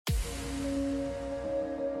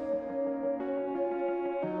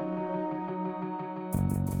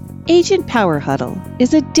Agent Power Huddle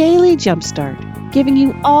is a daily jumpstart, giving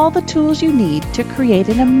you all the tools you need to create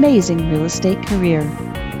an amazing real estate career.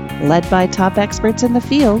 Led by top experts in the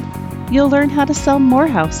field, you'll learn how to sell more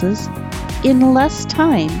houses in less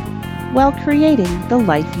time while creating the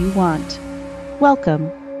life you want.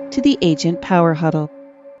 Welcome to the Agent Power Huddle.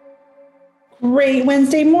 Great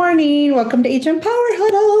Wednesday morning. Welcome to Agent Power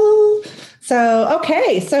Huddle.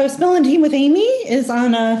 So Spill and Team with Amy is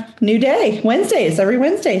on a new day. Wednesdays, every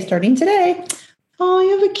Wednesday, starting today. Oh,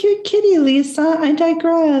 you have a cute kitty, Lisa. I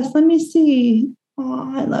digress. Let me see.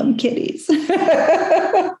 Oh, I love kitties.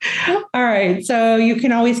 All right. So you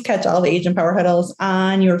can always catch all the Agent Power Huddles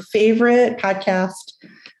on your favorite podcast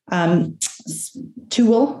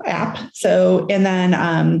tool app. And then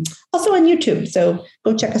also on YouTube. So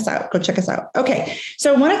go check us out. Okay.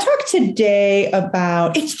 So I want to talk today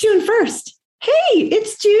about, it's June 1st. Hey,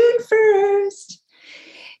 it's June 1st.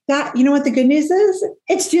 You know what the good news is?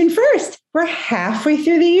 It's June 1st. We're halfway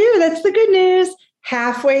through the year. That's the good news.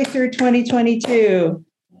 Halfway through 2022.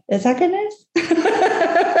 Is that good news?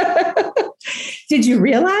 Did you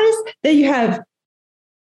realize that you have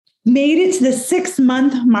made it to the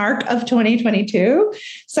 6-month mark of 2022?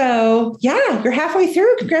 So yeah, you're halfway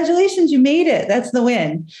through. Congratulations. You made it. That's the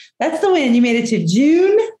win. You made it to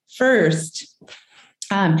June 1st.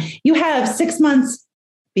 You have 6 months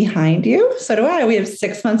behind you. So do I. We have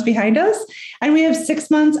 6 months behind us and we have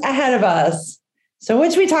 6 months ahead of us. So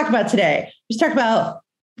what should we talk about today? We should talk about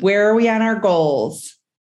where are we on our goals?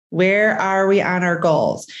 Where are we on our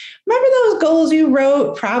goals? Remember those goals you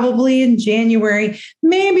wrote probably in January?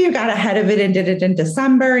 Maybe you got ahead of it and did it in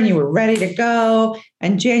December and you were ready to go.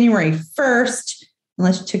 And January 1st,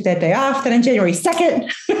 unless you took that day off, then on January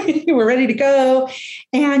 2nd, you were ready to go.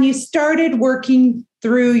 And you started working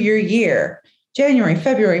through your year. January,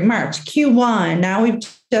 February, March, Q1. Now we've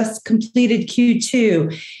just completed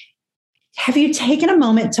Q2. Have you taken a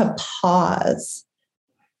moment to pause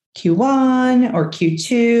Q1 or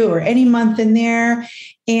Q2 or any month in there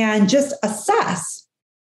and just assess,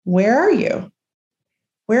 where are you?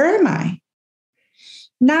 Where am I?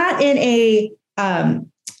 Not in a,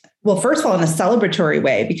 first of all, in a celebratory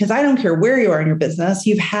way, because I don't care where you are in your business,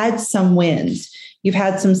 you've had some wins. You've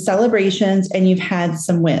had some celebrations and you've had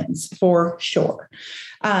some wins for sure.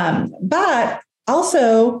 But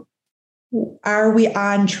also, are we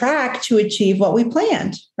on track to achieve what we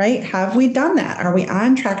planned, right? Have we done that? Are we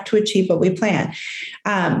on track to achieve what we planned?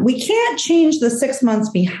 We can't change the 6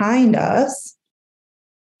 months behind us.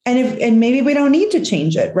 And maybe we don't need to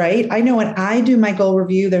change it, right? I know when I do my goal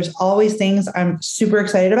review, there's always things I'm super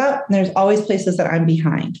excited about. And there's always places that I'm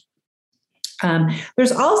behind.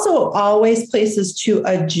 There's also always places to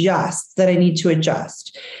adjust that I need to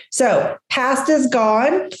adjust. So past is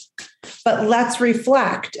gone, but let's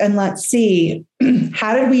reflect and let's see,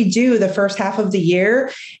 how did we do the first half of the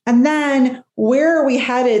year? And then where are we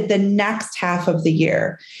headed the next half of the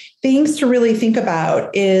year? Things to really think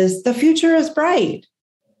about is the future is bright.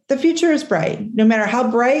 The future is bright. No matter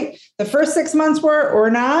how bright the first 6 months were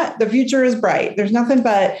or not, the future is bright. There's nothing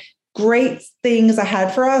but great things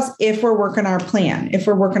ahead for us if we're working our plan, if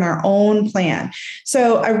we're working our own plan.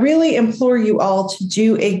 So I really implore you all to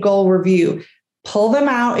do a goal review. Pull them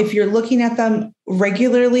out. If you're looking at them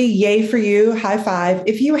regularly, yay for you, high five.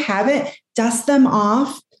 If you haven't, dust them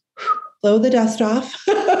off, blow the dust off,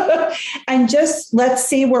 and just let's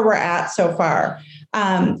see where we're at so far.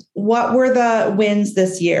 What were the wins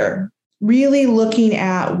this year? Really looking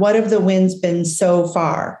at what have the wins been so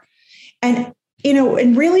far? And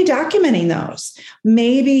really documenting those.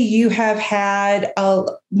 Maybe you have had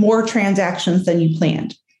more transactions than you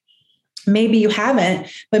planned. Maybe you haven't,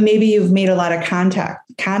 but maybe you've made a lot of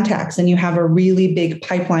contacts and you have a really big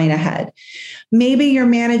pipeline ahead. Maybe you're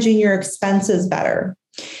managing your expenses better.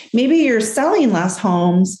 Maybe you're selling less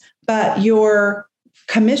homes, but your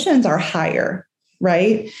commissions are higher,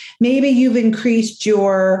 right? Maybe you've increased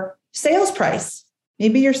your sales price.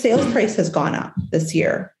 Maybe your sales price has gone up this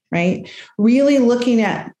year. Right? Really looking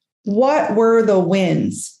at what were the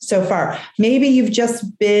wins so far. Maybe you've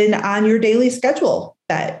just been on your daily schedule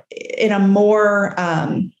that in a more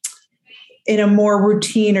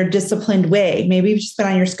routine or disciplined way. Maybe you've just been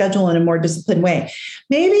on your schedule in a more disciplined way.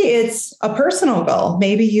 Maybe it's a personal goal.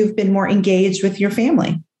 Maybe you've been more engaged with your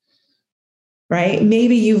family, right?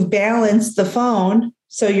 Maybe you've balanced the phone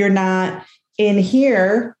so you're not in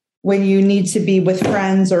here when you need to be with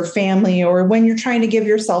friends or family, or when you're trying to give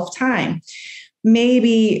yourself time.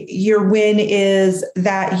 Maybe your win is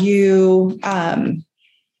that you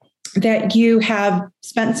have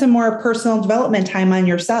spent some more personal development time on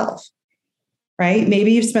yourself, right?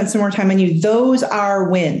 Maybe you've spent some more time on you. Those are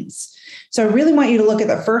wins. So I really want you to look at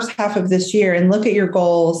the first half of this year and look at your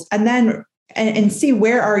goals and then and see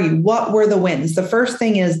where are you? What were the wins? The first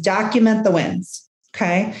thing is document the wins.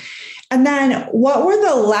 Okay. And then what were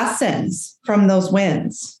the lessons from those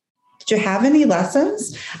wins? Did you have any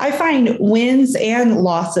lessons? I find wins and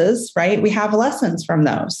losses, right? We have lessons from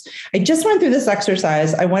those. I just went through this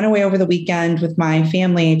exercise. I went away over the weekend with my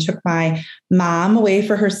family, took my mom away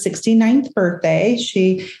for her 69th birthday.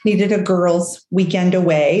 She needed a girls' weekend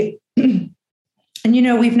away.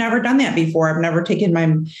 And, we've never done that before. I've never taken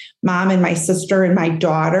my mom and my sister and my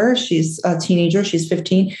daughter, she's a teenager, she's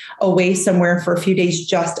 15, away somewhere for a few days,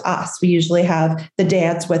 just us. We usually have the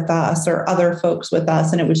dads with us or other folks with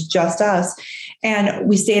us, and it was just us. And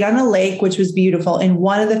we stayed on a lake, which was beautiful. And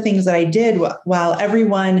one of the things that I did while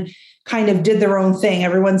everyone kind of did their own thing,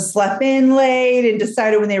 everyone slept in late and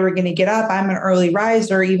decided when they were going to get up. I'm an early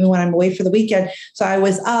riser, even when I'm away for the weekend. So I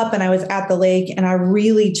was up and I was at the lake, and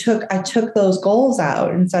I took those goals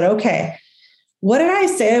out and said, okay, what did I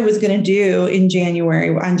say I was going to do on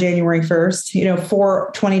January 1st, for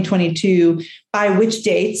 2022, by which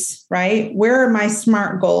dates, right? Where are my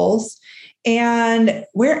SMART goals? And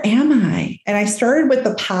where am I? And I started with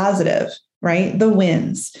the positive, right? The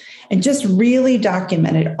wins, and just really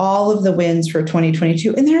documented all of the wins for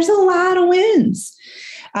 2022. And there's a lot of wins.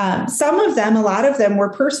 A lot of them were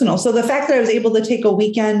personal. So the fact that I was able to take a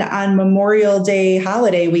weekend on Memorial Day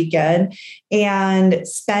holiday weekend and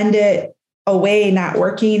spend it away, not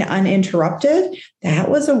working, uninterrupted, that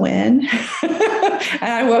was a win. And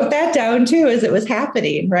I wrote that down too as it was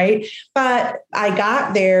happening, right? But I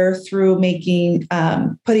got there through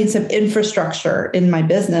putting some infrastructure in my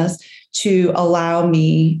business to allow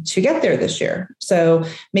me to get there this year. So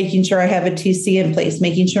making sure I have a TC in place,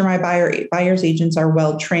 making sure my buyer's agents are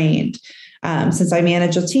well trained. Since I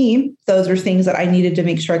manage a team, those are things that I needed to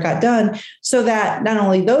make sure I got done so that not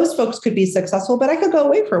only those folks could be successful, but I could go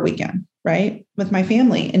away for a weekend, right, with my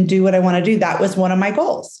family and do what I want to do. That was one of my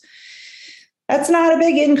goals. That's not a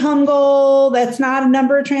big income goal. That's not a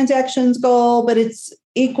number of transactions goal, but it's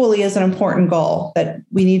equally as an important goal that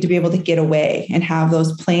we need to be able to get away and have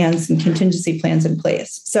those plans and contingency plans in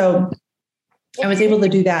place. So I was able to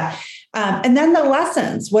do that. And then the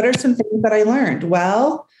lessons, what are some things that I learned?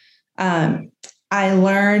 Well, I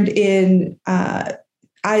learned that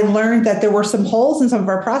there were some holes in some of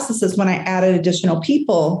our processes when I added additional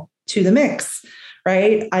people to the mix,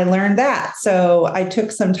 right? I learned that. So I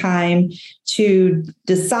took some time to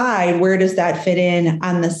decide where does that fit in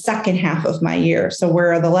on the second half of my year. So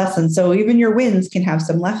where are the lessons? So even your wins can have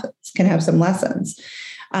some lessons.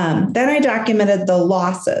 Then I documented the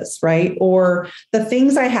losses, right? Or the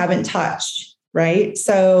things I haven't touched, right?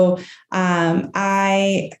 So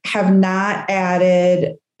I have not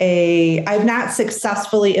I've not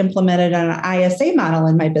successfully implemented an ISA model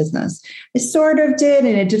in my business. I sort of did,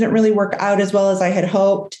 and it didn't really work out as well as I had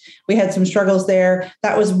hoped. We had some struggles there.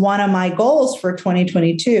 That was one of my goals for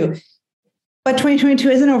 2022. But 2022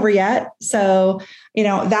 isn't over yet. So,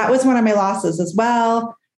 that was one of my losses as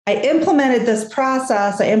well. I implemented this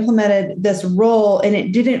process, I implemented this role, and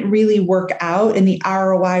it didn't really work out, and the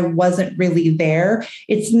ROI wasn't really there.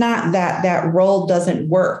 It's not that role doesn't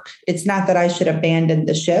work. It's not that I should abandon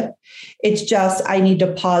the ship. It's just I need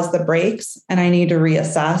to pause the brakes and I need to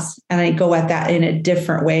reassess, and I go at that in a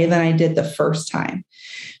different way than I did the first time.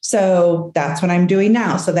 So that's what I'm doing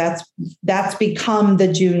now. So that's become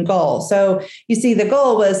the June goal. So you see, the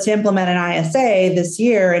goal was to implement an ISA this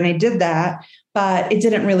year, and I did that. But it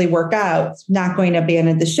didn't really work out. Not going to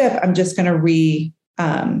abandon the ship. I'm just going to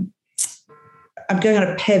I'm going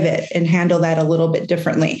to pivot and handle that a little bit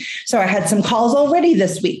differently. So I had some calls already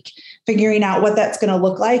this week, figuring out what that's going to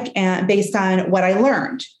look like, and based on what I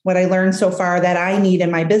learned so far that I need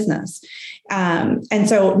in my business. And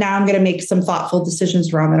so now I'm going to make some thoughtful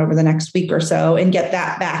decisions around that over the next week or so and get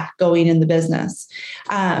that back going in the business.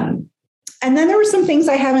 And then there were some things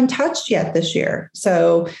I haven't touched yet this year.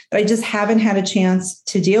 So that I just haven't had a chance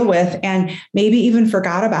to deal with and maybe even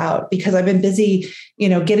forgot about because I've been busy,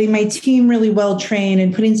 getting my team really well trained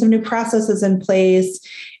and putting some new processes in place.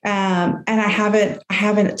 And I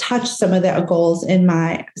haven't touched some of the goals in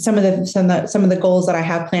some of the goals that I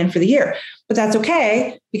have planned for the year, but that's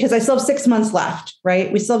okay because I still have 6 months left,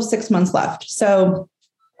 right? We still have 6 months left. So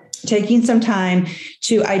taking some time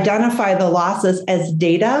to identify the losses as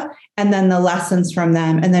data and then the lessons from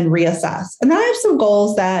them and then reassess. And then I have some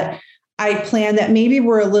goals that I plan that maybe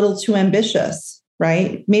were a little too ambitious,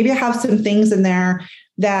 right? Maybe I have some things in there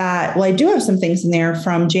I do have some things in there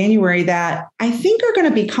from January that I think are going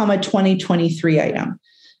to become a 2023 item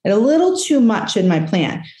and a little too much in my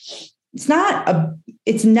plan.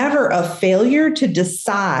 It's never a failure to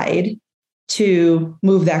decide to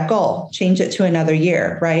move that goal, change it to another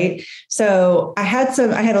year, right? So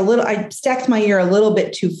I stacked my year a little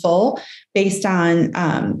bit too full based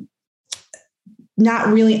on not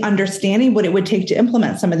really understanding what it would take to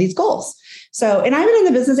implement some of these goals. So, and I've been in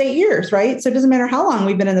the business 8 years, right? So it doesn't matter how long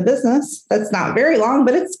we've been in the business. That's not very long,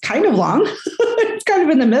 but it's kind of long. It's kind of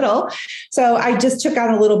in the middle. So I just took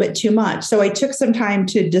on a little bit too much. So I took some time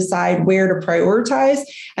to decide where to prioritize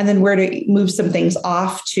and then where to move some things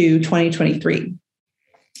off to 2023.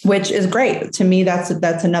 Which is great. To me, that's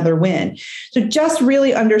another win. So just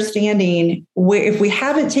really understanding where, if we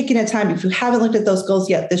haven't taken a time, if you haven't looked at those goals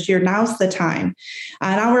yet this year, now's the time.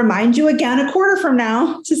 And I'll remind you again a quarter from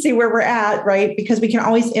now to see where we're at, right? Because we can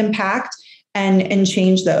always impact and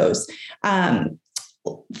change those.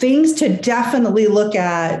 Things to definitely look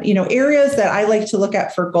at, areas that I like to look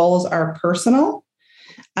at for goals are personal.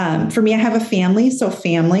 For me, I have a family. So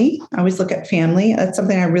family, I always look at family. That's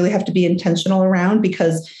something I really have to be intentional around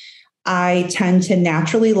because I tend to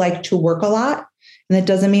naturally like to work a lot. And that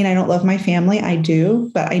doesn't mean I don't love my family. I do,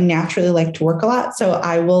 but I naturally like to work a lot. So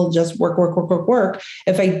I will just work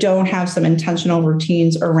if I don't have some intentional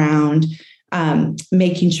routines around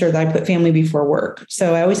making sure that I put family before work.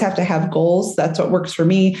 So I always have to have goals. That's what works for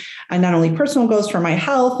me. And not only personal goals for my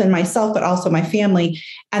health and myself, but also my family.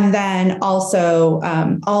 And then also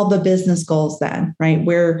all the business goals then, right?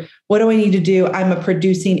 What do I need to do? I'm a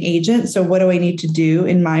producing agent. So what do I need to do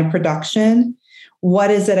in my production?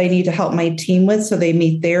 What is it I need to help my team with so they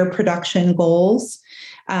meet their production goals?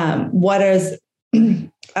 What is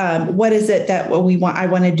it that I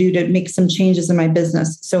want to do to make some changes in my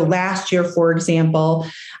business? So last year, for example,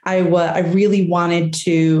 I really wanted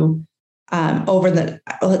to, at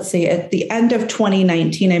the end of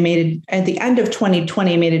 2019, at the end of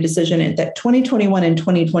 2020, I made a decision that 2021 and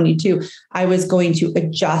 2022, I was going to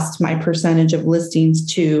adjust my percentage of listings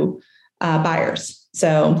to buyers.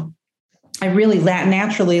 So I really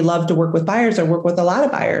naturally love to work with buyers. I work with a lot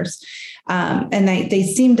of buyers. And they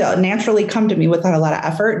seem to naturally come to me without a lot of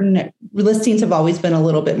effort. And listings have always been a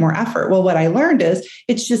little bit more effort. Well, what I learned is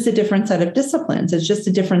it's just a different set of disciplines. It's just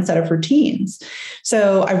a different set of routines.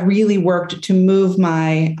 So I really worked to move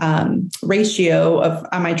my ratio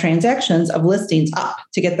on my transactions of listings up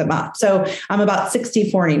to get them up. So I'm about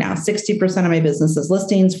 60-40 now. 60% of my business is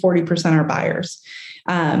listings, 40% are buyers.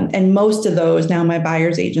 And most of those now my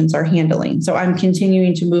buyer's agents are handling. So I'm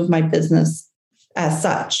continuing to move my business as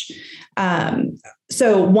such.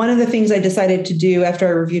 So one of the things I decided to do after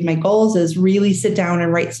I reviewed my goals is really sit down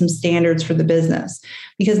and write some standards for the business,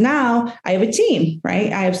 because now I have a team,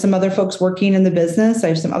 right? I have some other folks working in the business. I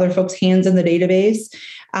have some other folks' hands in the database,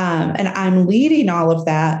 and I'm leading all of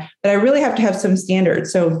that, but I really have to have some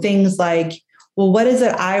standards. So things like, well, what is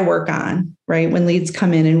it I work on, right? When leads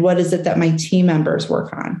come in, and what is it that my team members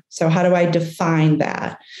work on? So how do I define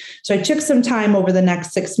that? So I took some time over the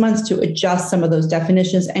next 6 months to adjust some of those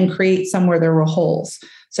definitions and create some where there were holes.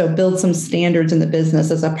 So build some standards in the business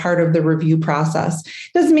as a part of the review process.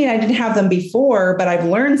 Doesn't mean I didn't have them before, but I've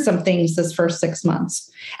learned some things this first 6 months.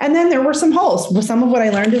 And then there were some holes. Well, some of what I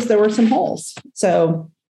learned is there were some holes. So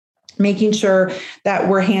making sure that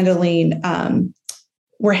we're handling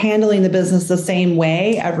the business the same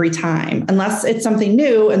way every time, unless it's something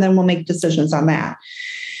new, and then we'll make decisions on that.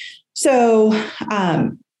 So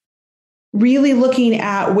really looking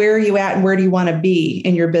at where are you at and where do you want to be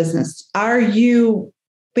in your business? Are you,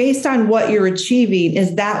 based on what you're achieving,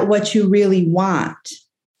 is that what you really want?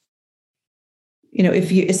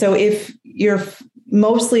 If you're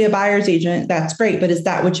mostly a buyer's agent, that's great, but is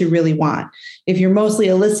that what you really want? If you're mostly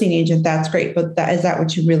a listing agent, that's great, but is that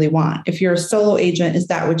what you really want? If you're a solo agent, is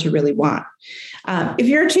that what you really want? If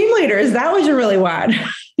you're a team leader, is that what you really want?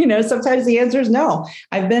 Sometimes the answer is no.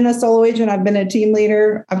 I've been a solo agent. I've been a team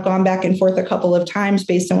leader. I've gone back and forth a couple of times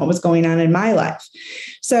based on what was going on in my life.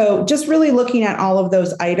 So just really looking at all of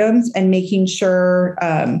those items and making sure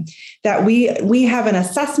that we have an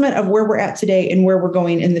assessment of where we're at today and where we're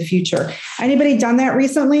going in the future. Anybody done that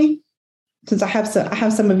recently? Since I have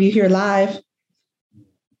some of you here live.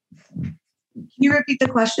 Can you repeat the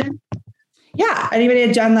question? Yeah. Anybody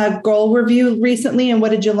had done the goal review recently, and what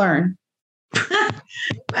did you learn?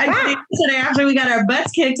 Today, after we got our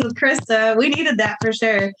butts kicked with Krista, we needed that for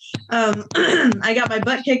sure. I got my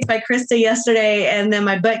butt kicked by Krista yesterday, and then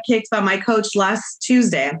my butt kicked by my coach last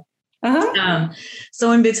Tuesday. Uh-huh.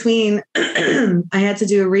 So in between, I had to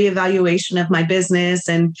do a reevaluation of my business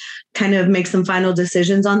and kind of make some final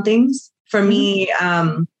decisions on things. For me,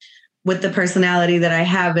 with the personality that I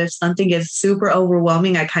have, if something gets super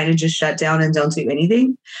overwhelming, I kind of just shut down and don't do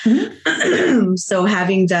anything. So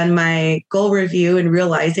having done my goal review and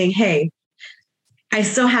realizing, hey, I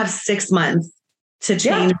still have 6 months to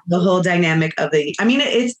change the whole dynamic of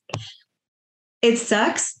it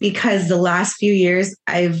sucks because the last few years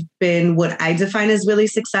I've been what I define as really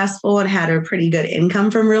successful and had a pretty good income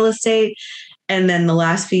from real estate. And then the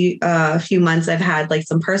last few months I've had like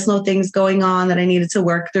some personal things going on that I needed to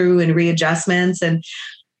work through and readjustments. And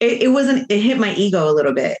it hit my ego a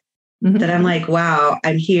little bit that I'm like, wow,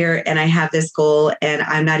 I'm here and I have this goal and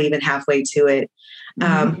I'm not even halfway to it.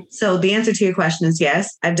 So the answer to your question is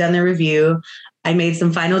yes, I've done the review. I made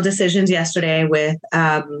some final decisions yesterday with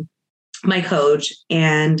my coach,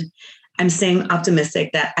 and I'm staying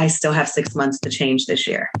optimistic that I still have 6 months to change this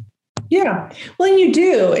year. Yeah. Well, and you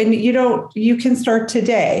do, and you can start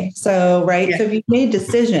today. So, right. Yeah. So if you've made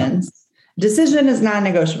decision is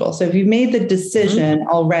non-negotiable. So if you've made the decision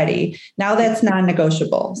already, now that's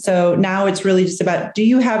non-negotiable. So now it's really just about, do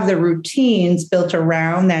you have the routines built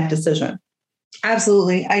around that decision?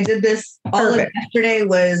 Absolutely. I did this. All of yesterday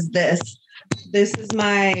was this. This is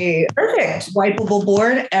my perfect wipeable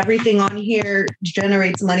board. Everything on here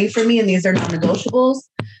generates money for me, and these are non-negotiables.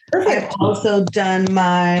 Perfect. I've also done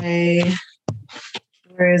my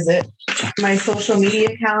social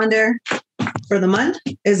media calendar for the month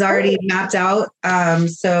is already mapped out.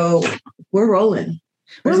 So we're rolling.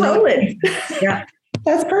 Yeah.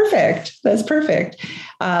 That's perfect.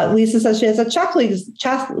 Lisa says she has a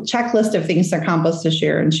checklist of things to accomplish this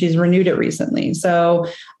year, and she's renewed it recently. So,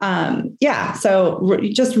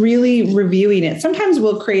 just really reviewing it. Sometimes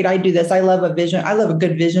I do this. I love a vision. I love a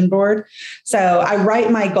good vision board. So I write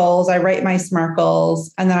my goals, I write my SMART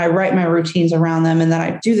goals, and then I write my routines around them. And then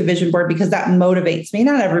I do the vision board because that motivates me.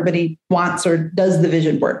 Not everybody wants or does the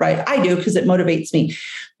vision board, right? I do because it motivates me.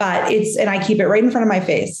 But and I keep it right in front of my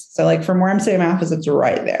face. So like from where I'm sitting in my office, it's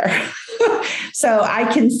right there. So I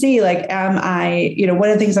can see one of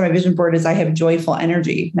the things on my vision board is I have joyful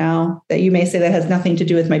energy. Now that you may say that has nothing to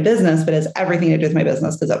do with my business, but has everything to do with my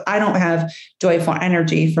business. Because if I don't have joyful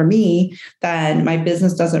energy for me, then my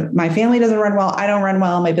family doesn't run well. I don't run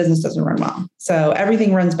well. My business doesn't run well. So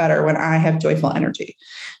everything runs better when I have joyful energy.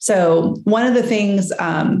 So one of the things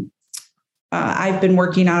I've been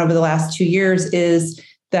working on over the last 2 years is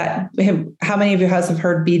that how many of you have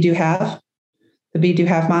heard be, do, have? The be, do,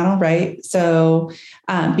 have model, right? So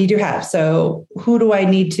be, do, have. So who do I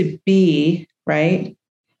need to be, right?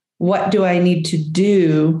 What do I need to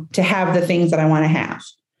do to have the things that I want to have?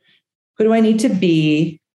 Who do I need to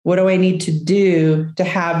be? What do I need to do to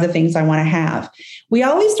have the things I want to have? We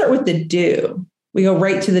always start with the do. We go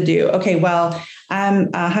right to the do. Okay, well,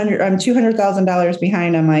 I'm $200,000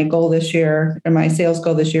 behind on my goal this year, and my sales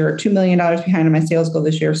goal this year, or $2 million behind on my sales goal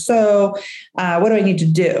this year. So what do I need to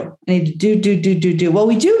do? I need to do. Well,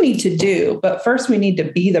 we do need to do, but first we need to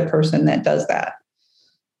be the person that does that,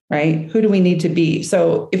 right? Who do we need to be?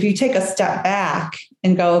 So if you take a step back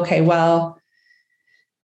and go, okay, well,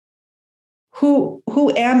 who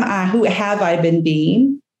am I? Who have I been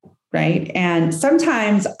being? Right. And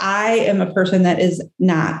sometimes I am a person that is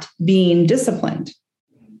not being disciplined,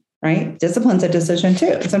 right? Discipline's a decision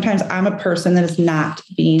too. And sometimes I'm a person that is not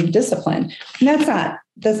being disciplined. And that's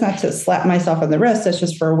not to slap myself on the wrist. That's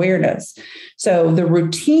just for awareness. So the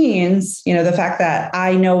routines, the fact that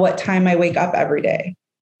I know what time I wake up every day.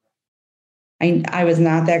 I was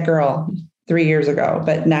not that girl 3 years ago,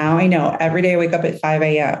 but now I know every day I wake up at 5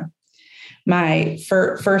 a.m. My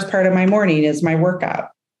first part of my morning is my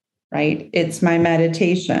workout. Right? It's my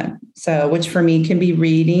meditation. So, which for me can be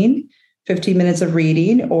reading, 15 minutes of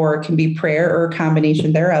reading, or it can be prayer or a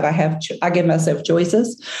combination thereof. I give myself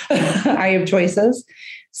choices. I have choices.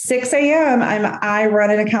 6 a.m. I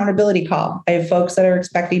run an accountability call. I have folks that are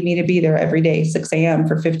expecting me to be there every day, 6 a.m.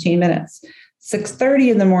 for 15 minutes.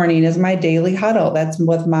 6:30 in the morning is my daily huddle. That's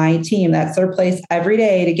with my team. That's their place every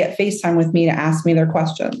day to get FaceTime with me to ask me their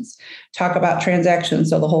questions, talk about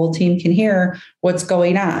transactions so the whole team can hear what's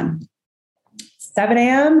going on. 7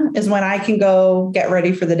 a.m. is when I can go get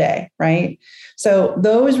ready for the day, right? So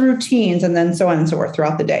those routines, and then so on and so forth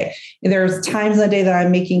throughout the day. There's times in the day that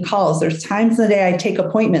I'm making calls. There's times in the day I take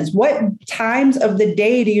appointments. What times of the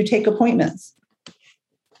day do you take appointments?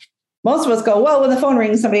 Most of us go, well, when the phone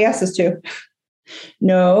rings, somebody asks us to.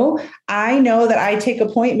 No, I know that I take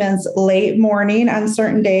appointments late morning on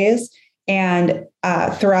certain days and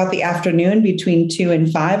throughout the afternoon between 2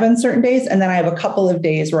 and 5 on certain days. And then I have a couple of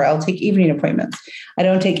days where I'll take evening appointments. I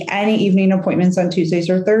don't take any evening appointments on Tuesdays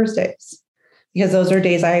or Thursdays because those are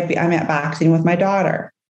days I'm at boxing with my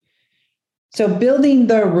daughter. So building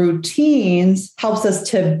the routines helps us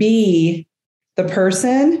to be the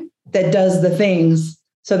person that does the things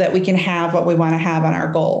so that we can have what we want to have on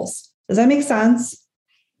our goals. Does that make sense?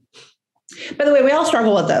 By the way, we all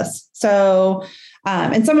struggle with this. So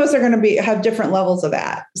And some of us are going to have different levels of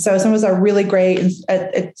that. So some of us are really great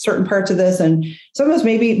at certain parts of this. And some of us,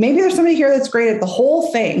 maybe there's somebody here that's great at the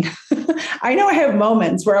whole thing. I know I have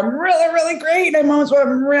moments where I'm really, really great and moments where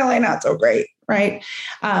I'm really not so great. Right.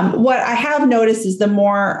 What I have noticed is the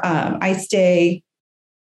more I stay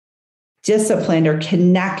disciplined or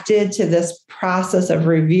connected to this process of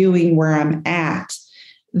reviewing where I'm at,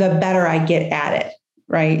 the better I get at it.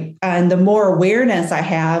 Right. And the more awareness I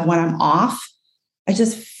have when I'm off, I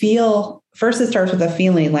just feel, first it starts with a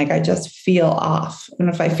feeling like I just feel off. And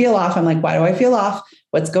if I feel off, I'm like, why do I feel off?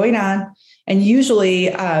 What's going on? And usually,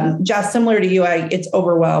 just similar to you, it's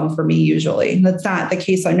overwhelmed for me usually. That's not the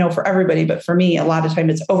case, I know, for everybody, but for me, a lot of time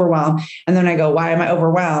it's overwhelmed. And then I go, why am I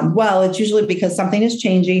overwhelmed? Well, it's usually because something is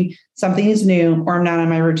changing, something is new, or I'm not on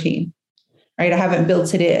my routine, right? I haven't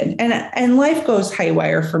built it in. And life goes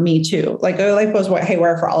haywire for me too. Like life goes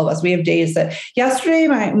haywire for all of us. We have days that yesterday,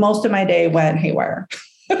 most of my day went haywire.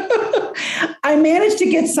 I managed to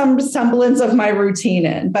get some semblance of my routine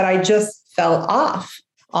in, but I just felt off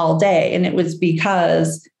all day. And it was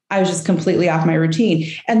because I was just completely off my routine.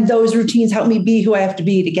 And those routines help me be who I have to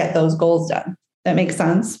be to get those goals done. That makes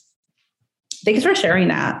sense. Thanks for sharing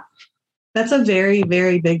that. That's a very,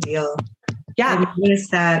 very big deal. Yeah. I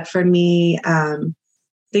noticed that for me,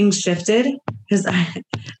 things shifted because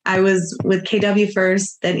I was with KW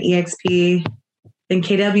first, then EXP, then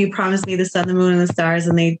KW promised me the sun, the moon, and the stars,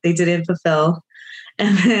 and they didn't fulfill.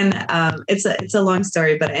 And then it's a long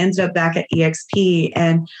story, but I ended up back at EXP.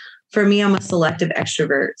 And for me, I'm a selective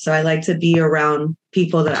extrovert. So I like to be around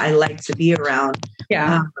people that I like to be around.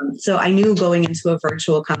 Yeah. So I knew going into a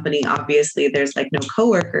virtual company, obviously there's like no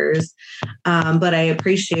coworkers, but I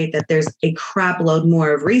appreciate that there's a crap load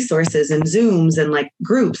more of resources and Zooms and like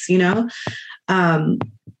groups, you know?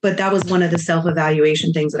 But that was one of the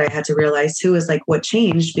self-evaluation things that I had to realize too, is like what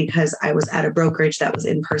changed because I was at a brokerage that was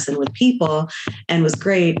in person with people and was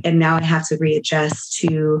great. And now I have to readjust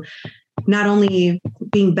to not only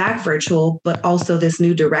being back virtual, but also this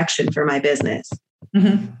new direction for my business.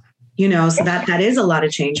 Mm-hmm. You know, so that is a lot of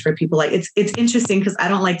change for people. Like it's interesting because I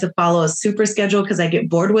don't like to follow a super schedule because I get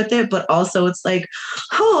bored with it, but also it's like,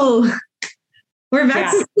 oh, we're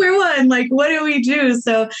back to square one. Like, what do we do?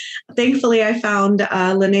 So thankfully I found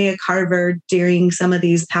Linnea Carver during some of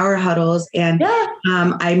these power huddles. And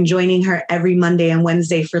I'm joining her every Monday and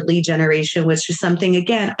Wednesday for lead generation, which is something,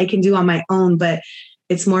 again, I can do on my own, but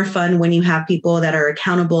it's more fun when you have people that are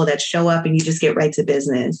accountable, that show up and you just get right to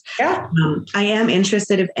business. Yeah. I am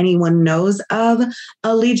interested if anyone knows of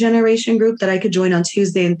a lead generation group that I could join on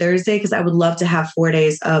Tuesday and Thursday, because I would love to have 4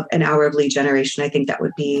 days of an hour of lead generation. I think that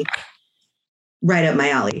would be right up my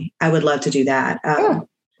alley. I would love to do that. I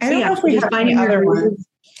don't know if we have any other ones.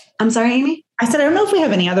 I'm sorry, Amy? I said, I don't know if we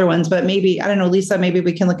have any other ones, but maybe, I don't know, Lisa, maybe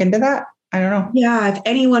we can look into that. I don't know. Yeah. If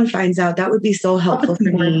anyone finds out, that would be so helpful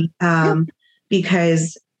for me.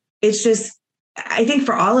 Because it's just, I think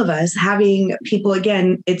for all of us, having people,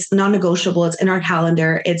 again, it's non-negotiable. It's in our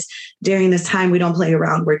calendar. It's during this time, we don't play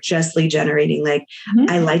around. We're just lead generating. Like,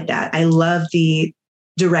 I like that. I love the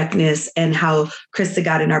directness and how Krista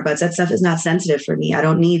got in our butts. That stuff is not sensitive for me. I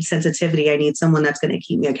don't need sensitivity. I need someone that's going to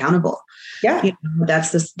keep me accountable. Yeah. You know,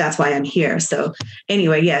 that's why I'm here. So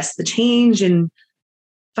anyway, yes, the change and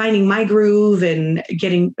finding my groove and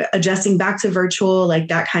adjusting back to virtual, like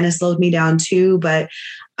that kind of slowed me down too. But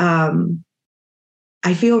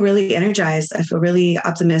I feel really energized. I feel really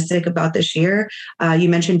optimistic about this year. You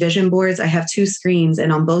mentioned vision boards. I have 2 screens,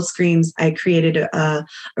 and on both screens, I created a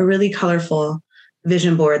really colorful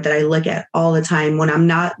vision board that I look at all the time when I'm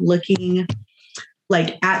not looking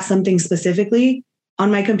like at something specifically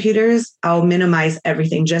on my computers. I'll minimize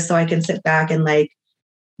everything just so I can sit back and like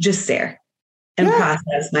just stare and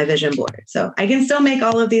process my vision board. So I can still make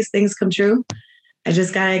all of these things come true. I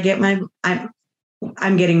just gotta get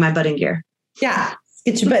I'm getting my butt in gear. Yeah.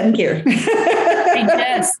 Get your butt in gear. Hey,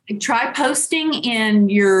 Jess, try posting in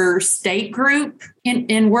your state group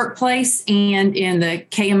in workplace and in the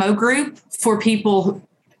KMO group for people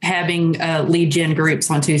having lead gen groups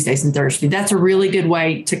on Tuesdays and Thursdays. That's a really good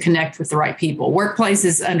way to connect with the right people. Workplace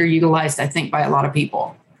is underutilized, I think, by a lot of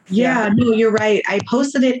people. Yeah, no, you're right. I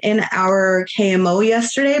posted it in our KMO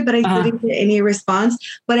yesterday, but I didn't get any response.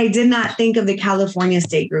 But I did not think of the California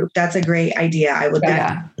State group. That's a great idea. I would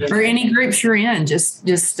or any groups you're in, just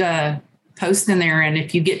post in there. And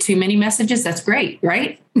if you get too many messages, that's great,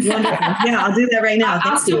 right? Yeah, I'll do that right now.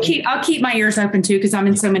 I'll keep my ears open too, because I'm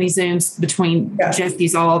in so many Zooms between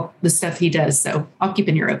Jesse's all the stuff he does. So I'll keep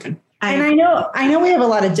an ear open. And I know we have a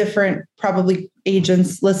lot of different probably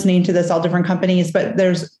agents listening to this, all different companies, but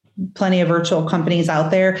there's plenty of virtual companies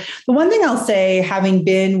out there. The one thing I'll say, having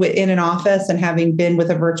been in an office and having been with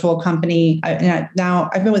a virtual company, now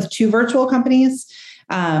I've been with 2 virtual companies,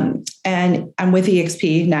 and I'm with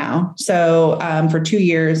EXP now. So for 2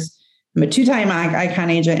 years, I'm a 2-time Icon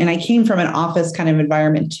agent, and I came from an office kind of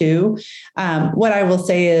environment too. What I will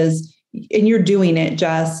say is, and you're doing it,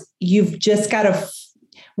 Jess, you've just got to,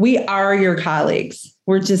 we are your colleagues.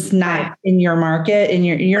 We're just not in your market, and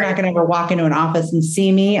you're not going to ever walk into an office and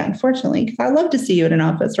see me, unfortunately, because I love to see you in an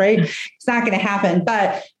office, right? It's not going to happen.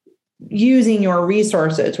 But using your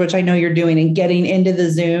resources, which I know you're doing, and getting into the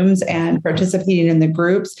Zooms and participating in the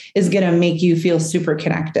groups is going to make you feel super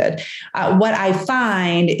connected. What I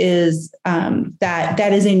find is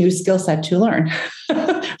that is a new skill set to learn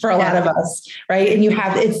for a lot of us, right? And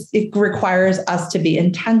it requires us to be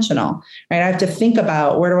intentional, right? I have to think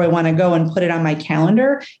about, where do I want to go, and put it on my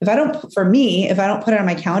calendar. If I don't put it on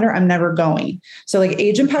my calendar, I'm never going. So like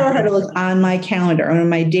Agent Power had to look on my calendar, and when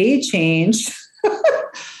my day changed,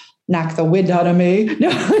 knock the wind out of me.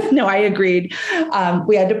 No, I agreed.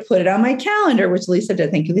 We had to put it on my calendar, which Lisa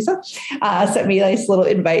did. Thank you, Lisa. Sent me a nice little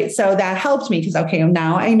invite. So that helped me, because, okay,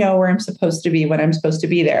 now I know where I'm supposed to be when I'm supposed to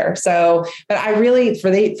be there. So, but I really,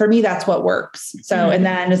 for me, that's what works. So, and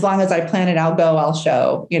then as long as I plan it, I'll go, I'll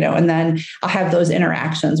show, and then I'll have those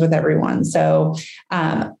interactions with everyone. So,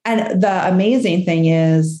 and the amazing thing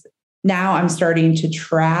is now I'm starting to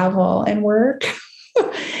travel and work.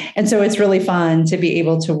 And so it's really fun to be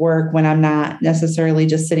able to work when I'm not necessarily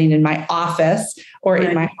just sitting in my office or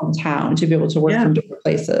in my hometown, to be able to work from different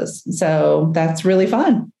places. So that's really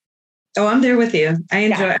fun. Oh, I'm there with you.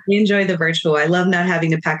 I enjoy the virtual. I love not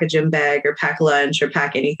having to pack a gym bag or pack lunch or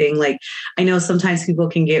pack anything. Like, I know sometimes people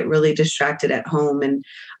can get really distracted at home. And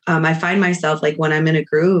I find myself, like, when I'm in a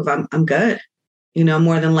groove, I'm good.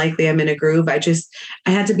 More than likely I'm in a groove. I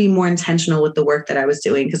had to be more intentional with the work that I was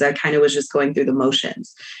doing, because I kind of was just going through the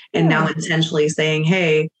motions. And now intentionally saying,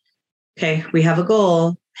 hey, okay, we have a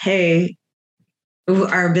goal. Hey,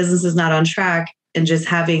 our business is not on track. And just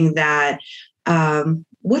having that,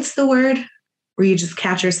 what's the word where you just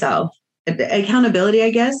catch yourself? Accountability, I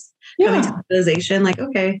guess. Having to realization, like,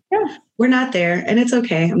 okay, we're not there, and it's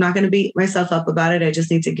okay. I'm not going to beat myself up about it. I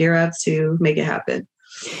just need to gear up to make it happen.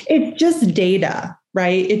 It's just data,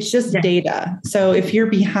 right? It's just data. So if you're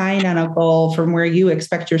behind on a goal from where you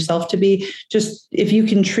expect yourself to be, just if you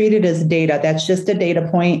can treat it as data, that's just a data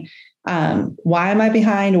point. Why am I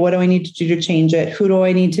behind? What do I need to do to change it? Who do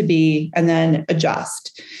I need to be? And then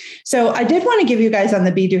adjust. So I did want to give you guys on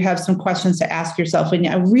the Be-Do have some questions to ask yourself. And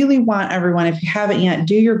I really want everyone, if you haven't yet,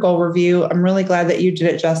 do your goal review. I'm really glad that you did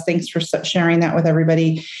it, Jess. Thanks for sharing that with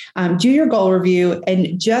everybody. Do your goal review,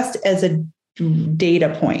 and just as a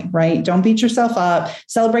data point, right? Don't beat yourself up.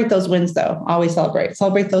 Celebrate those wins, though. Always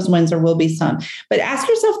celebrate those wins. There will be some, but ask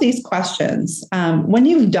yourself these questions. When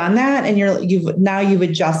you've done that, and you've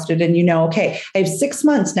adjusted, and okay, I have 6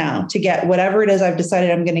 months now to get whatever it is I've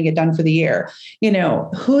decided I'm going to get done for the year.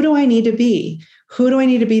 Who do I need to be? Who do I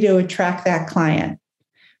need to be to attract that client?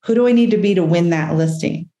 Who do I need to be to win that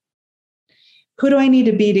listing? Who do I need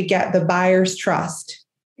to be to get the buyer's trust,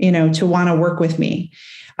 to want to work with me?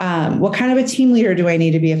 What kind of a team leader do I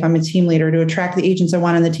need to be, if I'm a team leader, to attract the agents I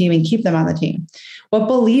want on the team and keep them on the team? What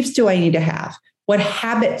beliefs do I need to have? What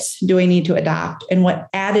habits do I need to adopt? And what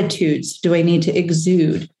attitudes do I need to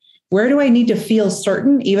exude? Where do I need to feel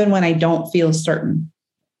certain, even when I don't feel certain?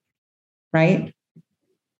 Right?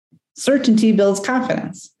 Certainty builds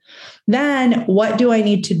confidence. Then what do I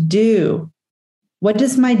need to do? What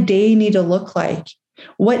does my day need to look like?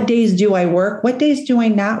 What days do I work? What days do I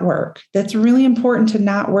not work? That's really important, to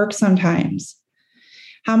not work sometimes.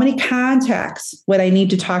 How many contacts would I need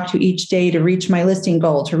to talk to each day to reach my listing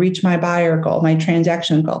goal, to reach my buyer goal, my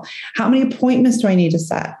transaction goal? How many appointments do I need to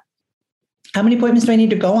set? How many appointments do I need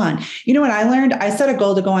to go on? You know what I learned? I set a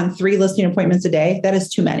goal to go on 3 listing appointments a day. That is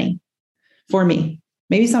too many for me.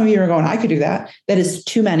 Maybe some of you are going, I could do that. That is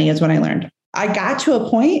too many, is what I learned. I got to a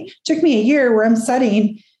point, took me a year, where I'm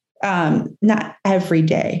setting not every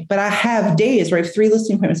day, but I have days where I have 3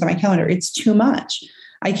 listing appointments on my calendar. It's too much.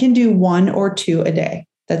 I can do 1 or 2 a day.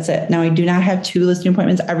 That's it. Now, I do not have 2 listing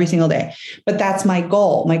appointments every single day, but that's my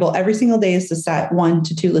goal. My goal every single day is to set 1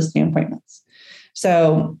 to 2 listing appointments.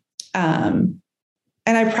 So, and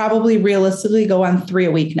I probably realistically go on 3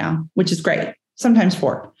 a week now, which is great. Sometimes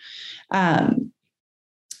 4.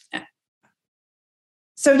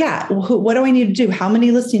 So yeah, what do I need to do? How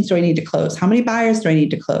many listings do I need to close? How many buyers do I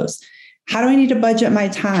need to close? How do I need to budget my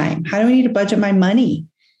time? How do I need to budget my money?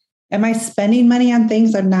 Am I spending money on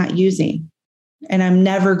things I'm not using and I'm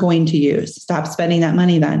never going to use? Stop spending that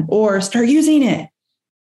money then, or start using it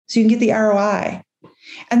so you can get the ROI.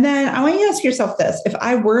 And then I want you to ask yourself this. If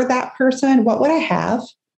I were that person, what would I have?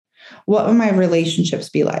 What would my relationships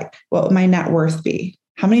be like? What would my net worth be?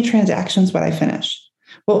 How many transactions would I finish?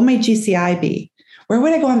 What would my GCI be? Where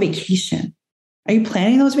would I go on vacation? Are you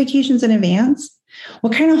planning those vacations in advance?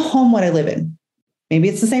 What kind of home would I live in? Maybe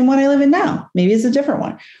it's the same one I live in now. Maybe it's a different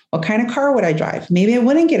one. What kind of car would I drive? Maybe I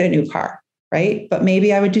wouldn't get a new car, right? But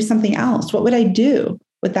maybe I would do something else. What would I do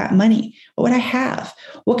with that money? What would I have?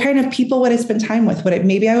 What kind of people would I spend time with?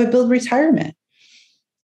 Maybe I would build retirement.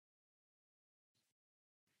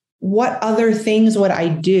 What other things would I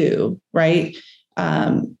do, right?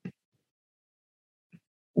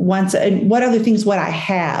 What other things would I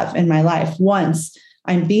have in my life once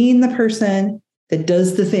I'm being the person that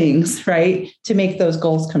does the things, right, to make those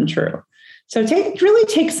goals come true? So really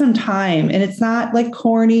take some time, and it's not like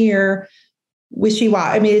corny or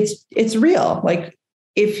wishy-washy. I mean, it's real. Like,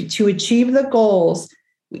 if to achieve the goals,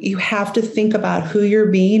 you have to think about who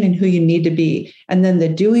you're being and who you need to be, and then the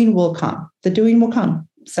doing will come. The doing will come.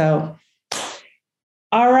 So,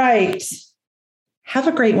 all right. Have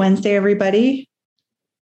a great Wednesday, everybody.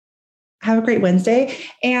 Have a great Wednesday.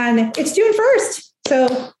 And it's June 1st.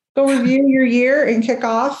 So go review your year and kick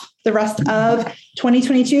off the rest of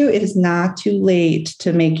 2022. It is not too late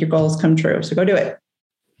to make your goals come true. So go do it.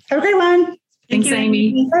 Have a great one. Thanks,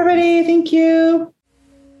 Amy. Everybody, thank you.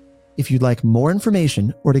 If you'd like more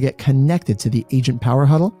information or to get connected to the Agent Power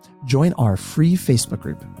Huddle, join our free Facebook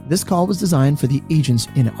group. This call was designed for the agents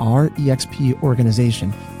in our EXP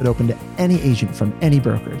organization, but open to any agent from any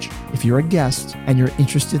brokerage. If you're a guest and you're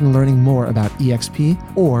interested in learning more about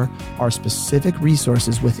EXP or our specific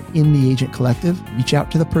resources within the Agent Collective, reach out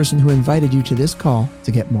to the person who invited you to this call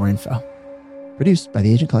to get more info. Produced by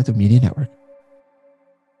the Agent Collective Media Network.